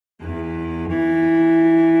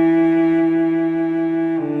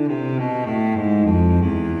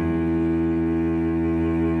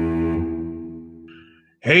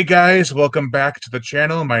Hey guys, welcome back to the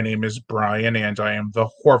channel. My name is Brian and I am the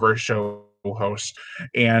Horror Show host.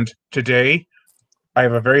 And today I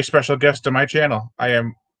have a very special guest on my channel. I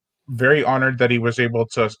am very honored that he was able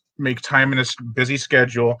to make time in his busy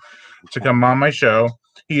schedule to come on my show.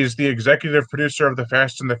 He is the executive producer of The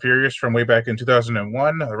Fast and the Furious from way back in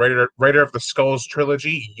 2001, the writer of the Skulls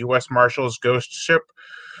trilogy, U.S. Marshals Ghost Ship,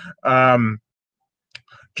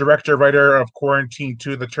 director writer of Quarantine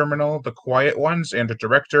 2, The Terminal, The Quiet Ones, and a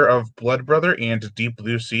director of Blood Brother and Deep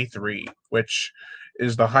Blue Sea 3, which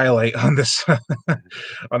is the highlight on this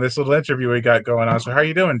on this little interview we got going on. So how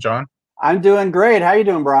you doing, John? I'm doing great. How you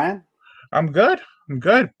doing, Brian? I'm good. I'm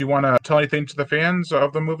good. You want to tell anything to the fans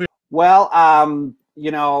of the movie? Well, I'm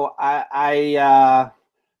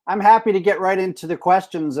happy to get right into the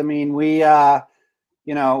questions. I mean, we had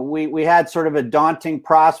sort of a daunting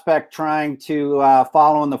prospect trying to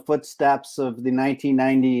follow in the footsteps of the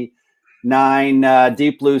 1999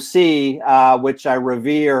 Deep Blue Sea, which I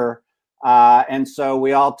revere, and so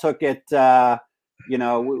we all took it.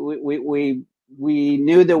 We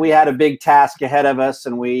knew that we had a big task ahead of us,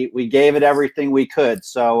 and we gave it everything we could.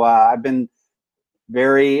 So I've been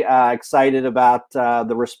very excited about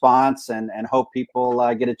the response, and hope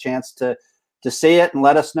people get a chance to see it and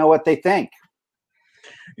let us know what they think.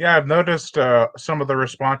 Yeah, I've noticed some of the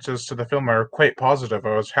responses to the film are quite positive.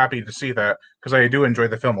 I was happy to see that because I do enjoy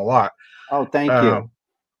the film a lot. Oh, thank you.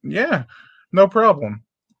 Yeah, no problem.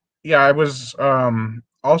 Yeah, I was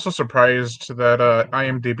also surprised that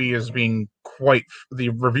IMDb is being the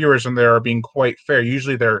reviewers in there are being quite fair.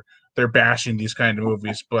 Usually they're bashing these kind of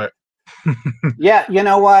movies, but yeah, you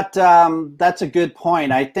know what? That's a good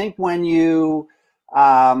point. I think when you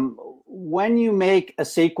make a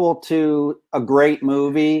sequel to a great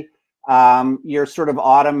movie, you're sort of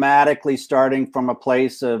automatically starting from a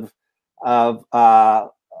place of a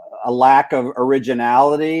lack of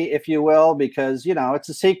originality, if you will, because it's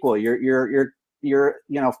a sequel. You're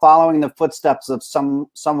following the footsteps of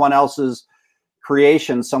someone else's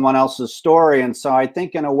creation, someone else's story, and so I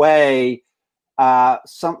think in a way,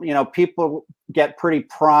 people get pretty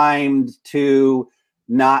primed to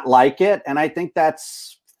not like it, and I think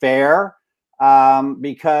that's fair,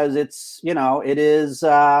 because it is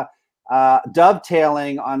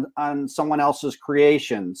dovetailing on someone else's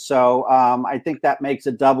creation. So I think that makes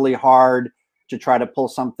it doubly hard to try to pull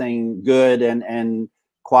something good and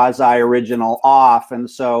quasi-original off. And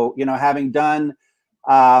so, having done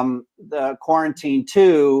the Quarantine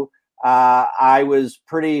 2, I was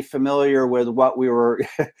pretty familiar with what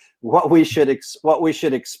we should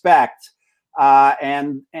expect,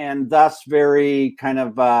 and thus very kind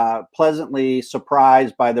of pleasantly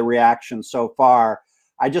surprised by the reaction so far.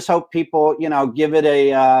 I just hope people, give it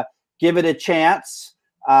a chance,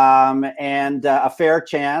 and a fair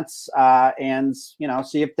chance, and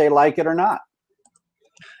see if they like it or not.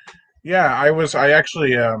 yeah, I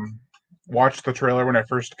actually watched the trailer when it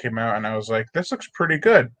first came out, and I was like, this looks pretty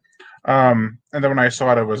good. And then when I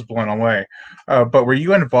saw it, I was blown away. But were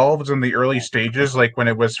you involved in the early stages, like when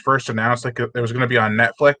it was first announced, like it was going to be on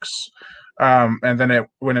Netflix, and then it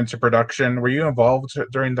went into production? Were you involved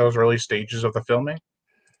during those early stages of the filming?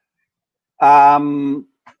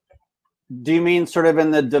 Do you mean sort of in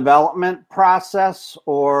the development process,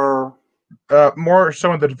 or? More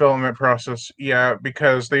so in the development process, yeah,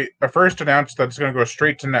 because they first announced that it's going to go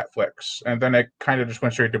straight to Netflix, and then it kind of just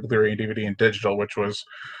went straight to Blu-ray and DVD and digital, which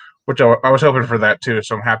I was hoping for that too,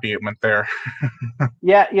 so I'm happy it went there.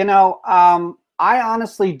 Yeah, I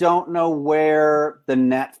honestly don't know where the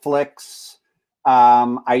Netflix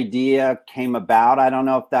idea came about. I don't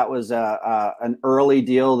know if that was an early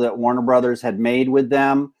deal that Warner Brothers had made with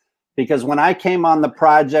them, because when I came on the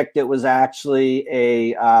project, it was actually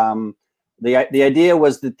the idea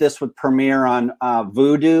was that this would premiere on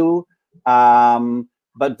Vudu,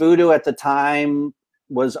 but Vudu at the time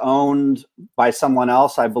was owned by someone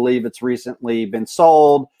else. I believe it's recently been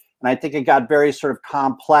sold, and I think it got very sort of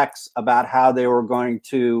complex about how they were going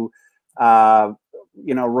to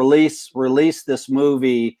release this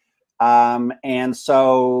movie, and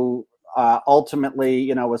so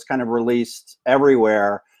ultimately was kind of released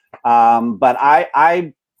everywhere, but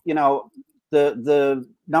the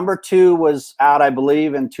number 2 was out, I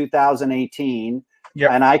believe, in 2018.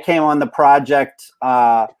 Yep. And I came on the project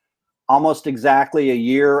almost exactly a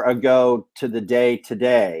year ago to the day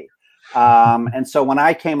today. And so when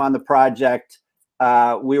I came on the project,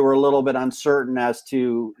 we were a little bit uncertain as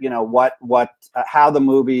to how the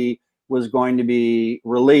movie was going to be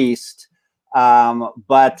released.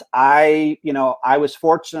 But I was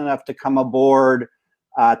fortunate enough to come aboard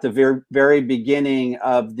at the very beginning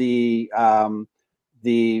of the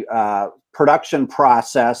the production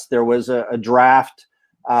process, there was a draft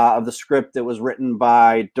of the script that was written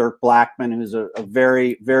by Dirk Blackman, who's a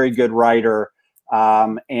very, very good writer.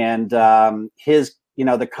 His,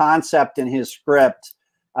 the concept in his script,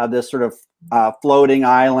 this sort of floating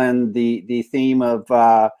island, the theme of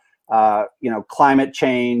climate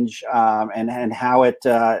change and how it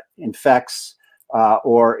infects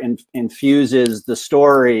or infuses the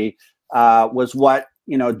story was what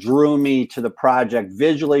drew me to the project.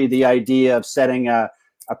 Visually, the idea of setting an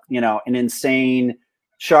insane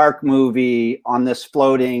shark movie on this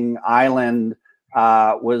floating island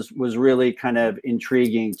was really kind of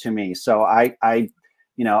intriguing to me. So I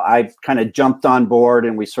kind of jumped on board,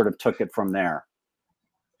 and we sort of took it from there.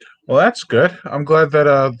 Well, that's good. I'm glad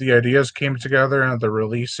that the ideas came together and the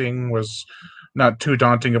releasing was not too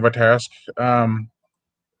daunting of a task.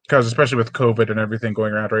 Because especially with COVID and everything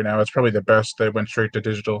going around right now, it's probably the best that went straight to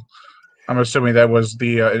digital. I'm assuming that was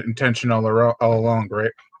the intention all along,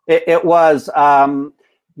 right? It was.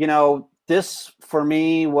 This for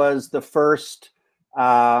me was the first,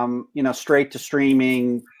 straight to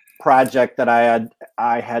streaming project that I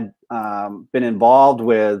had been involved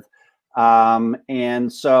with.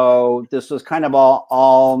 And so this was kind of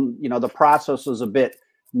all the process was a bit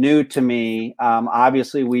new to me.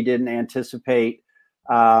 Obviously we didn't anticipate,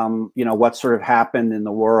 what sort of happened in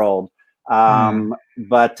the world.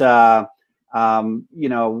 But,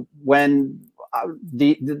 when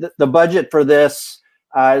the budget for this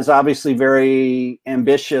is obviously very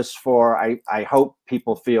ambitious for, I hope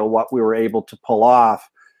people feel what we were able to pull off.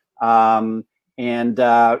 We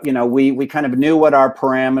kind of knew what our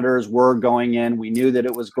parameters were going in. We knew that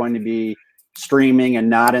it was going to be streaming and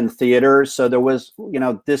not in theaters. So there was,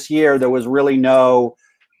 this year, there was really no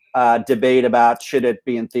debate about should it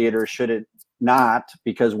be in theaters, should it not,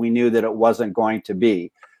 because we knew that it wasn't going to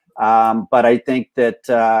be. But I think that,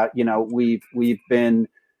 we've been,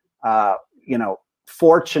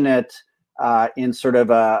 fortunate in sort of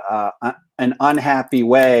an unhappy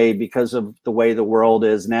way because of the way the world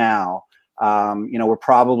is now. We're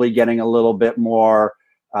probably getting a little bit more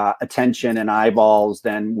attention and eyeballs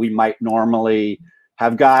than we might normally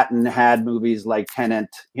have gotten had movies like Tenet,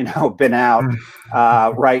 been out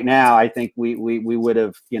right now. I think we would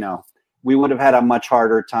have, we would have had a much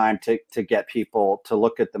harder time to get people to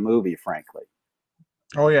look at the movie, frankly.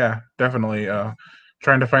 Oh yeah, definitely.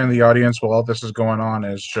 Trying to find the audience while all this is going on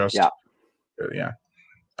is just so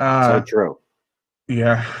true.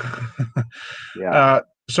 Yeah. Yeah.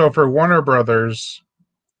 So for Warner Brothers,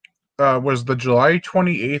 was the July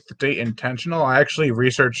 28th date intentional? I actually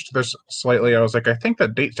researched this slightly. I was like, I think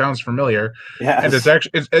that date sounds familiar. Yes. And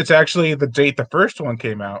it's actually the date the first one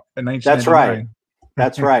came out in 1999.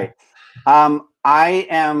 That's right. I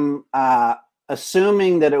am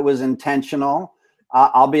assuming that it was intentional.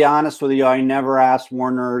 I'll be honest with you. I never asked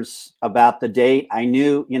Warner's about the date. I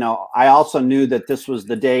knew, I also knew that this was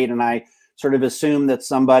the date, and I sort of assumed that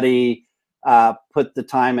somebody put the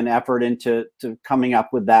time and effort into coming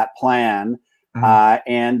up with that plan. So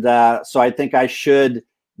I think I should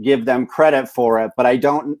give them credit for it, but I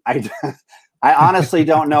honestly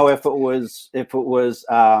don't know if it was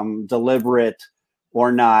deliberate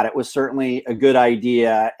or not. It was certainly a good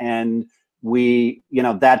idea. And we,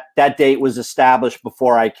 that date was established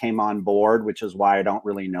before I came on board, which is why I don't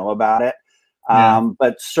really know about it.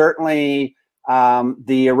 But certainly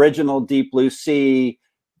the original Deep Blue Sea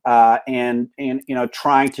and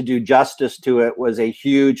trying to do justice to it was a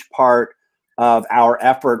huge part of our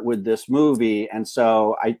effort with this movie. And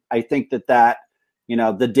so I think that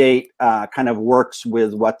the date kind of works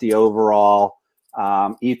with what the overall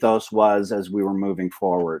ethos was as we were moving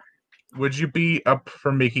forward. Would you be up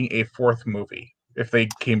for making a fourth movie if they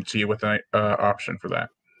came to you with an option for that?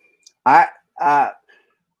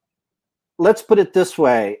 Let's put it this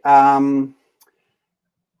way. I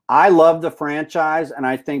love the franchise, and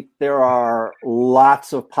I think there are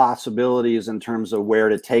lots of possibilities in terms of where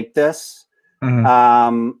to take this.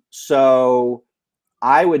 So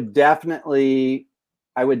I would definitely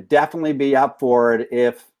be up for it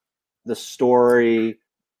if the story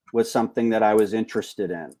was something that I was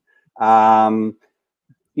interested in.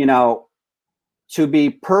 To be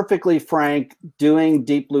perfectly frank, doing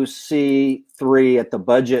Deep Blue Sea 3 at the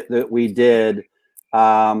budget that we did,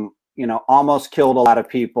 almost killed a lot of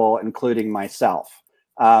people, including myself,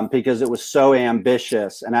 because it was so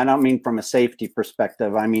ambitious. And I don't mean from a safety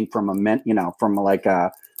perspective. I mean from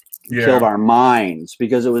killed our minds,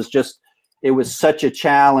 because it was such a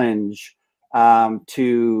challenge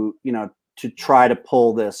to try to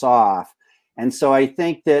pull this off. And so I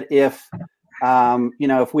think that if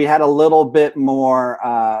we had a little bit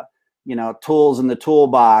more tools in the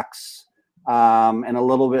toolbox, and a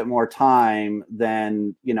little bit more time,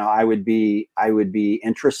 then, I would be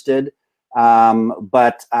interested.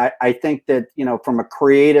 But I think that, from a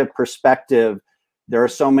creative perspective, there are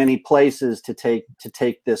so many places to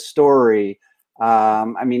take this story.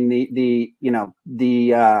 I mean, the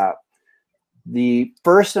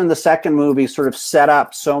first and the second movie sort of set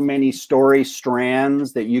up so many story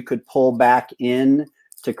strands that you could pull back in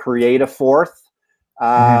to create a fourth.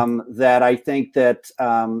 That I think that,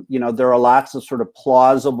 there are lots of sort of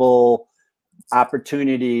plausible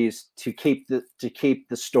opportunities to keep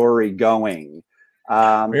the story going,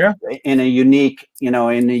 in a unique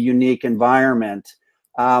environment.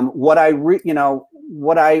 What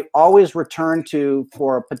I always return to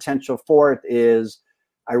for a potential fourth is,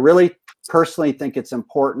 I really personally think it's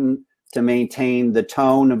important to maintain the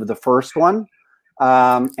tone of the first one.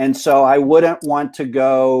 And so I wouldn't want to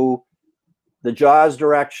go the Jaws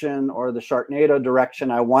direction or the Sharknado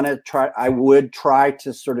direction. I would try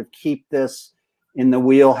to sort of keep this in the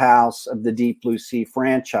wheelhouse of the Deep Blue Sea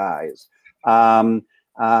franchise.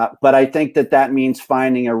 But I think that means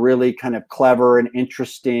finding a really kind of clever and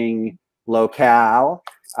interesting locale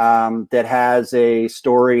that has a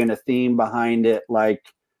story and a theme behind it, like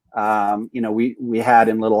we had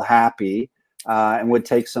in Little Happy, and would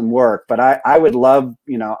take some work. But I would love,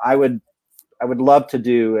 I would love to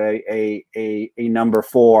do a number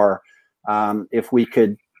 4, if we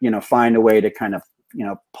could, find a way to kind of,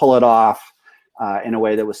 pull it off in a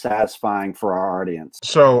way that was satisfying for our audience.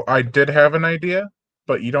 So I did have an idea,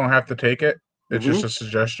 but you don't have to take it. It's just a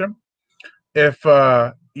suggestion. If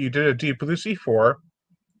you did a Deep Blue Sea 4,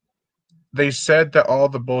 they said that all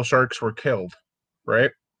the bull sharks were killed,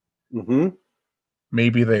 right?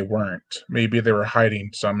 Maybe they weren't. Maybe they were hiding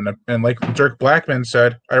some. And like Dirk Blackman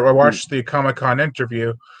said, I watched the Comic-Con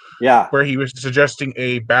interview, where he was suggesting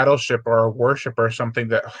a battleship or a warship or something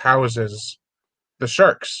that houses the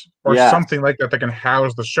sharks, or something like that can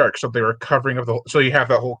house the sharks. So they were covering up so you have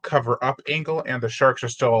that whole cover up angle, and the sharks are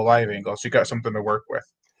still alive angle. So you got something to work with.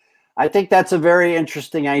 I think that's a very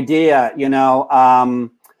interesting idea. There's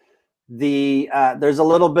a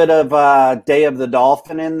little bit of Day of the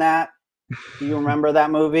Dolphin in that. Do you remember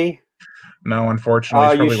that movie? No,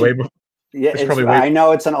 unfortunately. It's probably way before. Yeah, I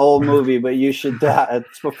know it's an old movie, but you should.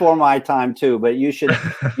 It's before my time too, but you should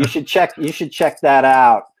check that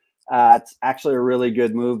out. It's actually a really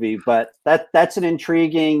good movie. But that's an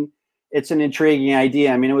intriguing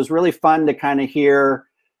idea. I mean, it was really fun to kind of hear.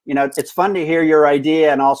 It's fun to hear your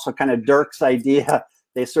idea and also kind of Dirk's idea.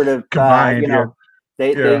 They sort of combined.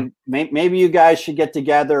 Maybe you guys should get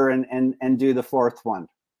together and do the fourth one.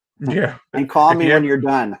 Yeah, and call me when you're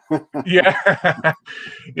done. yeah.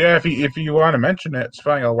 If you want to mention it, it's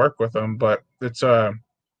fine. I'll work with him, but it's I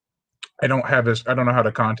don't know how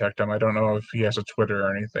to contact him. I don't know if he has a Twitter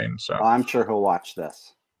or anything. So I'm sure he'll watch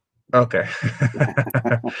this. Okay.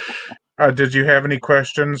 Did you have any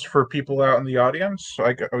questions for people out in the audience?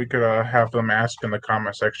 We could have them ask in the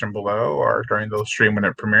comment section below or during the stream when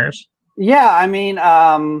it premieres. Yeah, I mean,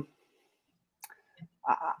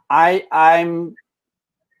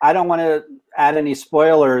 I don't want to add any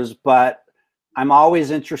spoilers, but I'm always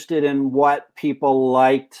interested in what people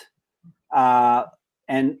liked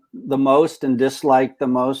and the most and disliked the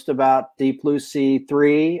most about Deep Blue Sea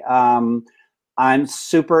 3. I'm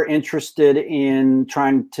super interested in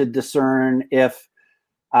trying to discern if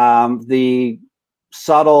the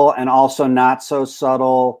subtle and also not so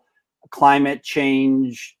subtle climate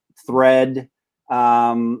change thread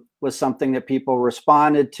was something that people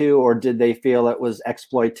responded to, or did they feel it was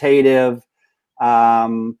exploitative?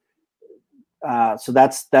 So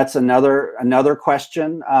that's another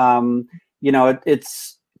question.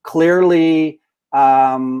 It's clearly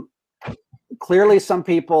some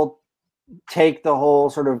people take the whole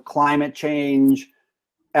sort of climate change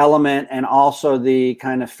element and also the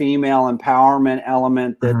kind of female empowerment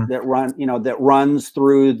element that runs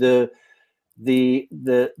through the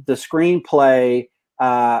screenplay,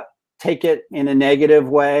 take it in a negative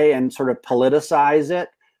way and sort of politicize it.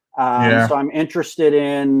 So I'm interested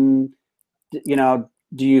in,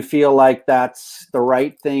 do you feel like that's the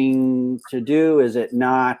right thing to do? Is it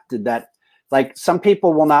not? Like, some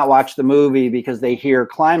people will not watch the movie because they hear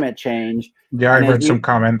climate change. Yeah, I've heard some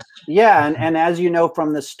comments. Yeah, and as you know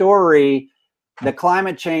from the story, the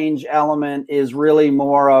climate change element is really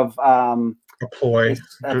more of a ploy.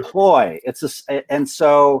 And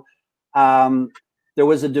so there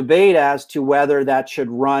was a debate as to whether that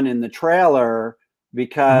should run in the trailer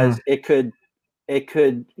because it could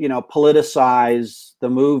politicize the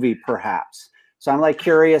movie perhaps. So I'm like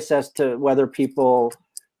curious as to whether people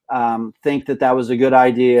think that that was a good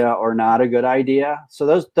idea or not a good idea.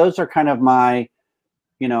 So those are kind of my,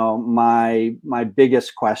 my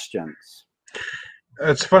biggest questions.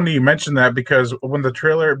 It's funny you mentioned that, because when the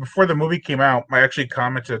trailer, before the movie came out, I actually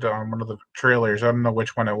commented on one of the trailers. I don't know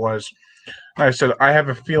which one it was. I said, I have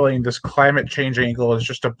a feeling this climate change angle is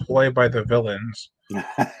just a ploy by the villains.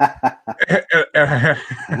 I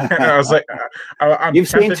was like, I'm You've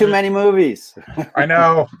seen too many movies. I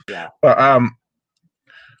know. Yeah. But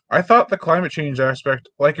I thought the climate change aspect,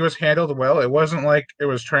 like, it was handled well. It wasn't like it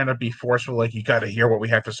was trying to be forceful, like, you got to hear what we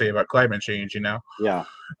have to say about climate change, Yeah.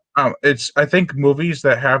 I think movies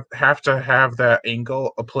that have to have that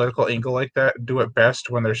angle, a political angle like that, do it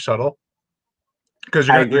best when they're subtle. Because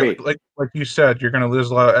I agree. like you said, you're gonna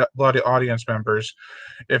lose a lot of audience members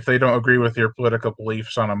if they don't agree with your political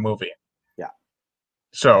beliefs on a movie. Yeah.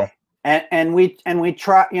 So and we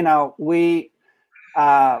try, we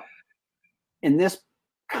in this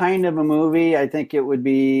kind of a movie, I think it would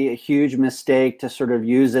be a huge mistake to sort of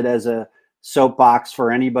use it as a soapbox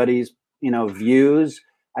for anybody's, views.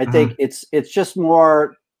 I think it's just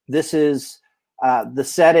more, this is the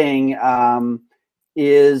setting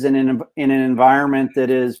is in an environment that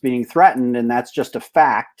is being threatened, and that's just a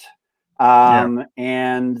fact.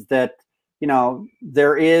 And that,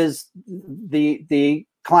 there is the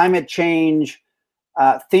climate change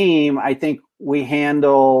theme, I think we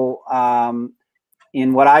handle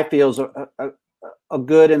in what I feel is a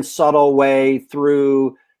good and subtle way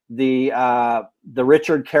through the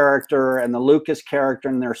Richard character and the Lucas character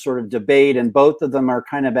and their sort of debate, and both of them are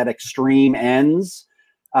kind of at extreme ends.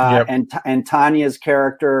 And Tanya's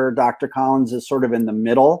character, Dr. Collins, is sort of in the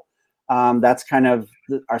middle. That's kind of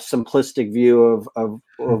our simplistic view of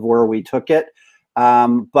where we took it.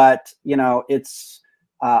 But it's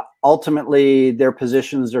ultimately their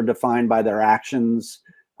positions are defined by their actions.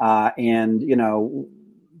 And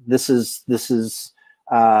this is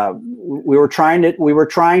we were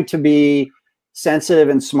trying to be sensitive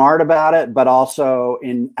and smart about it, but also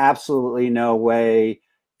in absolutely no way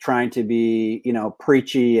trying to be,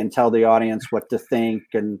 preachy and tell the audience what to think.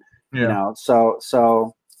 And,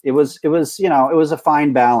 so it was a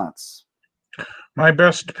fine balance. My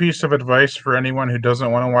best piece of advice for anyone who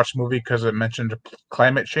doesn't want to watch a movie because it mentioned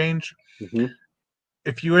climate change,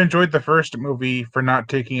 if you enjoyed the first movie for not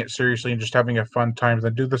taking it seriously and just having a fun time,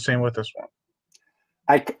 then do the same with this one.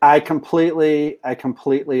 I completely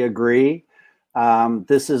agree.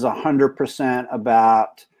 This is 100%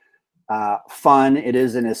 about fun. It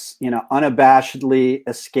is an unabashedly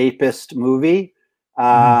escapist movie,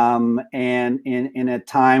 and in a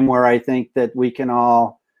time where I think that we can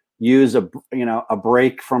all use a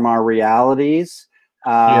break from our realities,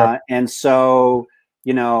 and so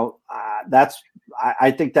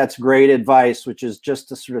I think that's great advice, which is just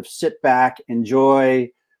to sort of sit back,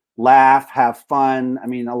 enjoy, laugh, have fun. I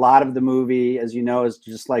mean, a lot of the movie, as you know, is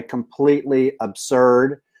just like completely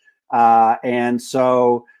absurd, and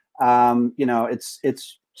so it's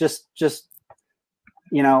just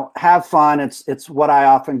have fun. It's what I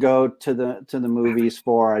often go to the movies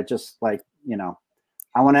for. I just like,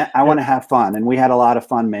 I want to have fun, and we had a lot of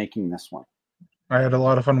fun making this one. I had a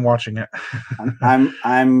lot of fun watching it.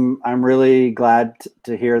 I'm really glad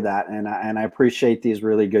to hear that, and I appreciate these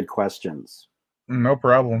really good questions. No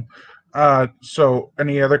problem. So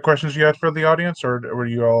any other questions you had for the audience, or were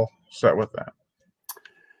you all set with that?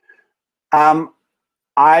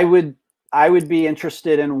 I would be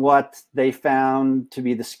interested in what they found to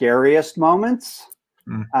be the scariest moments.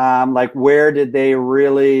 Like, where did they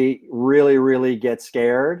really get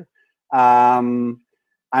scared?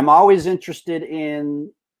 I'm always interested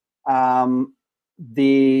in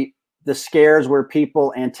the scares where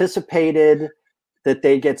people anticipated that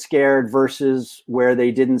they get scared versus where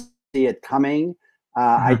they didn't see it coming.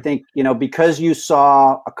 I think, because you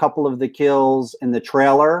saw a couple of the kills in the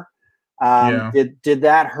trailer, did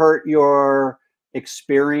that hurt your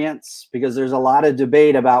experience? Because there's a lot of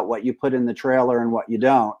debate about what you put in the trailer and what you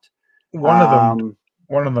don't.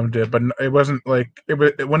 One of them did, but it wasn't like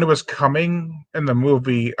when it was coming in the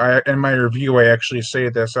movie. In my review, I actually say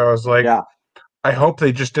this. I was like, I hope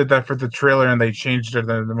they just did that for the trailer and they changed it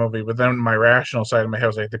in the movie. But then my rational side of my head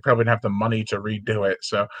was like, they probably didn't have the money to redo it.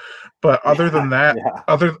 So, but other than that,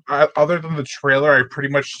 other than the trailer, I pretty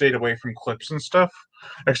much stayed away from clips and stuff,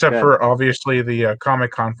 except for obviously the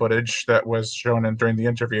Comic-Con footage that was shown during the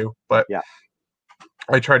interview. But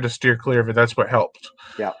I tried to steer clear of it. That's what helped.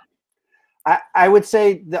 Yeah. I would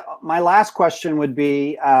say my last question would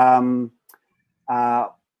be,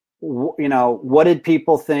 what did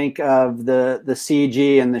people think of the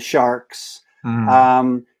CG and the sharks?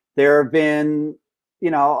 There have been,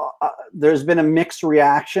 there's been a mixed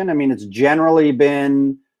reaction. I mean, it's generally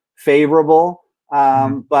been favorable,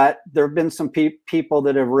 but there have been some people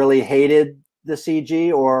that have really hated the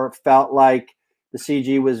CG or felt like the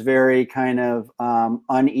CG was very kind of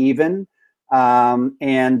uneven. I'm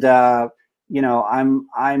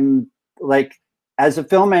like, as a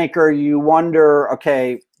filmmaker, you wonder,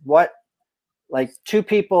 okay, what, like, two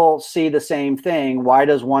people see the same thing. Why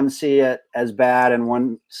does one see it as bad and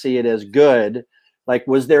one see it as good? Like,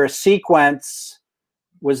 was there a specific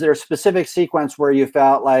sequence where you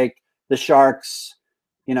felt like the sharks,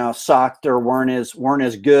 sucked or weren't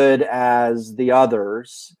as good as the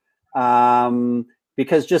others?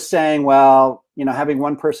 Because just saying, well, having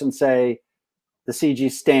one person say the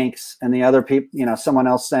CG stinks and the other people, someone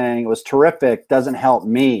else saying it was terrific doesn't help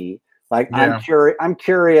me. Like, yeah. I'm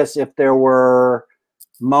curious if there were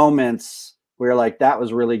moments where like that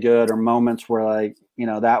was really good, or moments where like,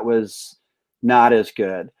 that was not as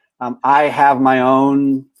good. I have my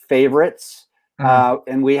own favorites,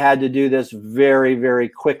 and we had to do this very, very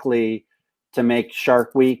quickly to make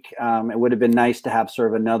Shark Week. It would have been nice to have sort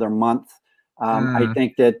of another month. I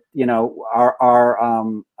think that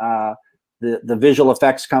the visual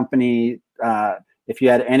effects company, if you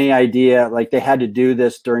had any idea, like, they had to do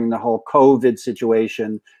this during the whole COVID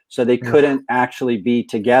situation, so they couldn't actually be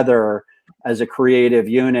together as a creative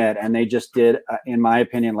unit, and they just did, in my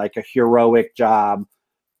opinion, like a heroic job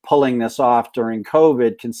pulling this off during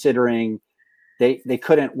COVID, considering they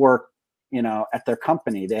couldn't work, at their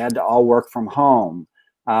company. They had to all work from home.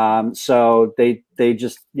 So they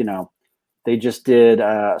just did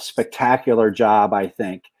a spectacular job, I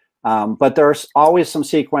think. But there's always some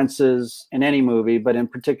sequences in any movie, but in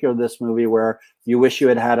particular this movie, where you wish you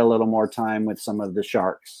had had a little more time with some of the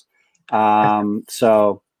sharks.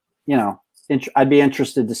 So, I'd be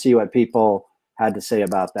interested to see what people had to say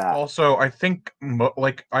about that. Also, I think,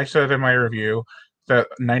 like I said in my review, that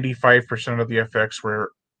 95% of the effects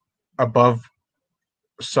were above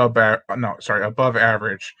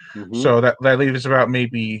average. So that leaves about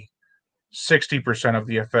maybe 60% of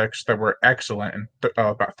the effects that were excellent, and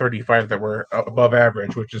about 35 that were above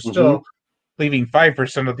average, which is still leaving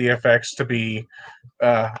 5% of the effects to be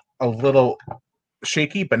a little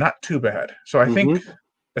shaky, but not too bad. So I think,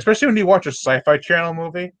 especially when you watch a Sci-Fi Channel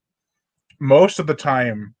movie, most of the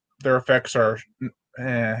time their effects are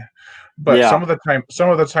but some of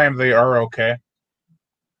the time they are okay.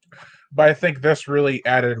 But I think this really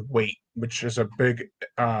added weight, which is a big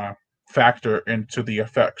factor into the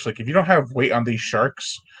effects. Like, if you don't have weight on these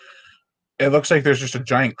sharks, it looks like there's just a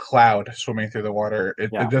giant cloud swimming through the water.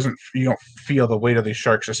 It doesn't, you don't feel the weight of these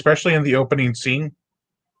sharks, especially in the opening scene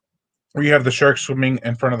where you have the sharks swimming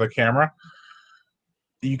in front of the camera.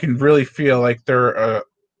 You can really feel like they're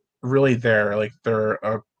really there. Like they're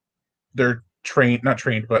trained, not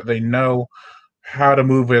trained, but they know how to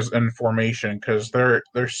move as in formation, because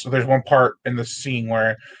there's one part in the scene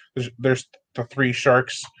where there's the three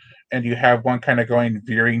sharks, and you have one kind of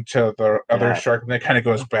veering to the other shark, and it kind of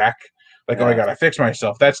goes back, like, oh, I gotta fix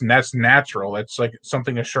myself. That's natural. It's like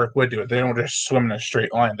something a shark would do. They don't just swim in a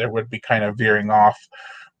straight line. They would be kind of veering off,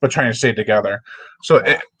 but trying to stay together. So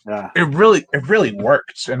it really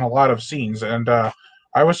worked in a lot of scenes, and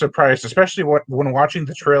I was surprised, especially when watching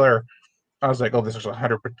the trailer. I was like, oh, this is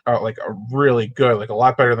 100%, like, a really good, like, a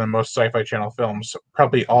lot better than most Sci-Fi Channel films,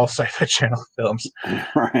 probably all Sci-Fi Channel films.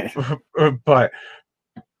 Right. But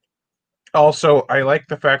also, I like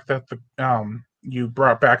the fact that you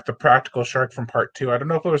brought back the practical shark from part 2. I don't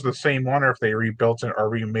know if it was the same one or if they rebuilt it or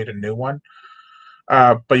remade a new one.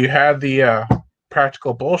 But you had the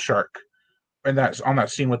practical bull shark, and that's on that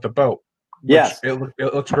scene with the boat. Yes, it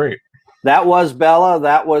looks great. That was Bella.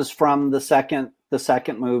 That was from the second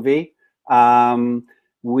movie. That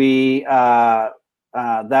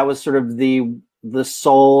was sort of the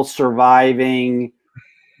sole surviving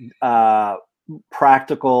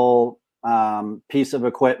practical piece of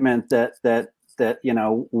equipment that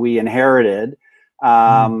we inherited,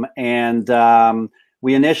 and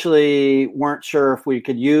we initially weren't sure if we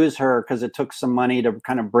could use her because it took some money to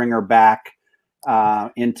kind of bring her back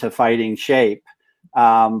into fighting shape,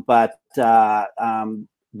 but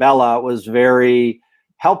Bella was very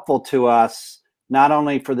helpful to us, not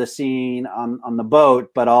only for the scene on the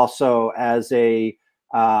boat, but also as a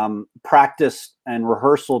practice and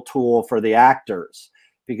rehearsal tool for the actors,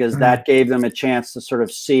 because that gave them a chance to sort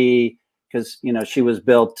of see, because she was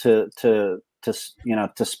built to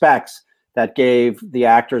specs, that gave the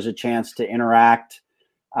actors a chance to interact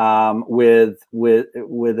with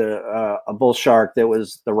a bull shark that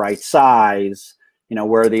was the right size,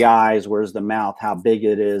 where are the eyes, where's the mouth, how big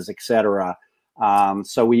it is, etc.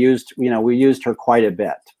 So we used her quite a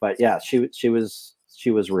bit. But yeah, she was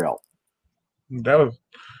real.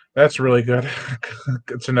 That's really good.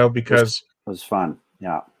 Good to know because it was fun.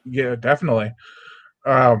 Yeah. Yeah, definitely.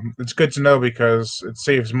 It's good to know because it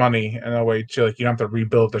saves money in a way too. Like you don't have to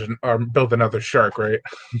rebuild it or build another shark, right?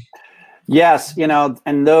 Yes,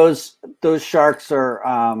 and those sharks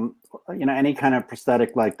are, any kind of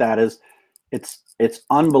prosthetic like that it's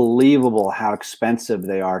unbelievable how expensive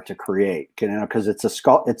they are to create. Because it's a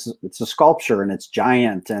sculpture and it's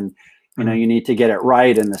giant, and you need to get it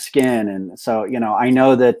right in the skin, and so I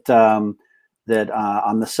know that on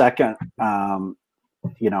the second, on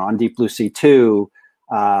Deep Blue Sea 2,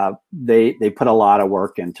 they put a lot of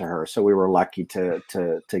work into her, so we were lucky to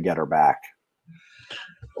get her back.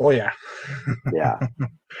 Oh yeah. Yeah.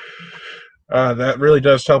 That really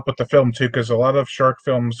does help with the film too, because a lot of shark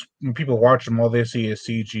films, when people watch them, all they see is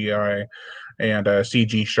CGI and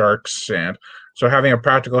CG sharks, and so having a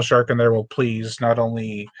practical shark in there will please not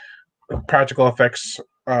only practical effects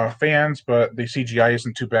fans, but the CGI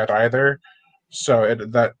isn't too bad either. So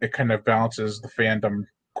it kind of balances the fandom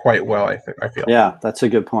quite well. I feel. Yeah, that's a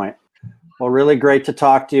good point. Well, really great to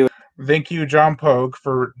talk to you. Thank you, John Pogue,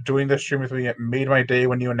 for doing this stream with me. It made my day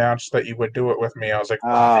when you announced that you would do it with me. I was like,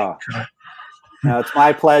 oh. No, it's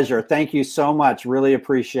my pleasure. Thank you so much. Really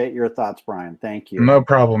appreciate your thoughts, Brian. Thank you. No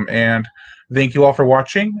problem. And thank you all for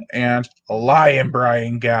watching. And I am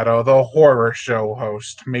Brian Gatto, the horror show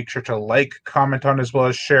host. Make sure to like, comment on, as well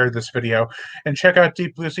as share this video. And check out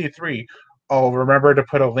Deep Blue Sea 3. I'll remember to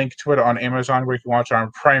put a link to it on Amazon where you can watch it on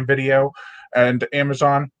Prime Video and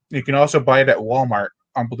Amazon. You can also buy it at Walmart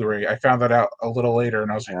on Blu-ray. I found that out a little later,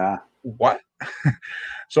 and I was like, what?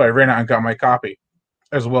 So I ran out and got my copy,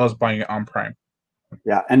 as well as buying it on Prime.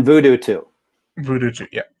 Yeah, and Voodoo too. Voodoo too,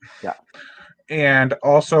 yeah. Yeah. And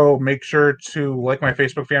also make sure to like my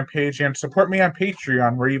Facebook fan page and support me on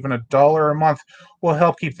Patreon, where even $1 a month will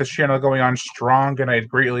help keep this channel going on strong, and I'd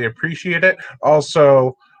greatly appreciate it.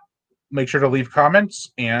 Also, make sure to leave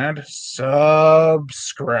comments and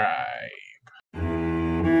subscribe.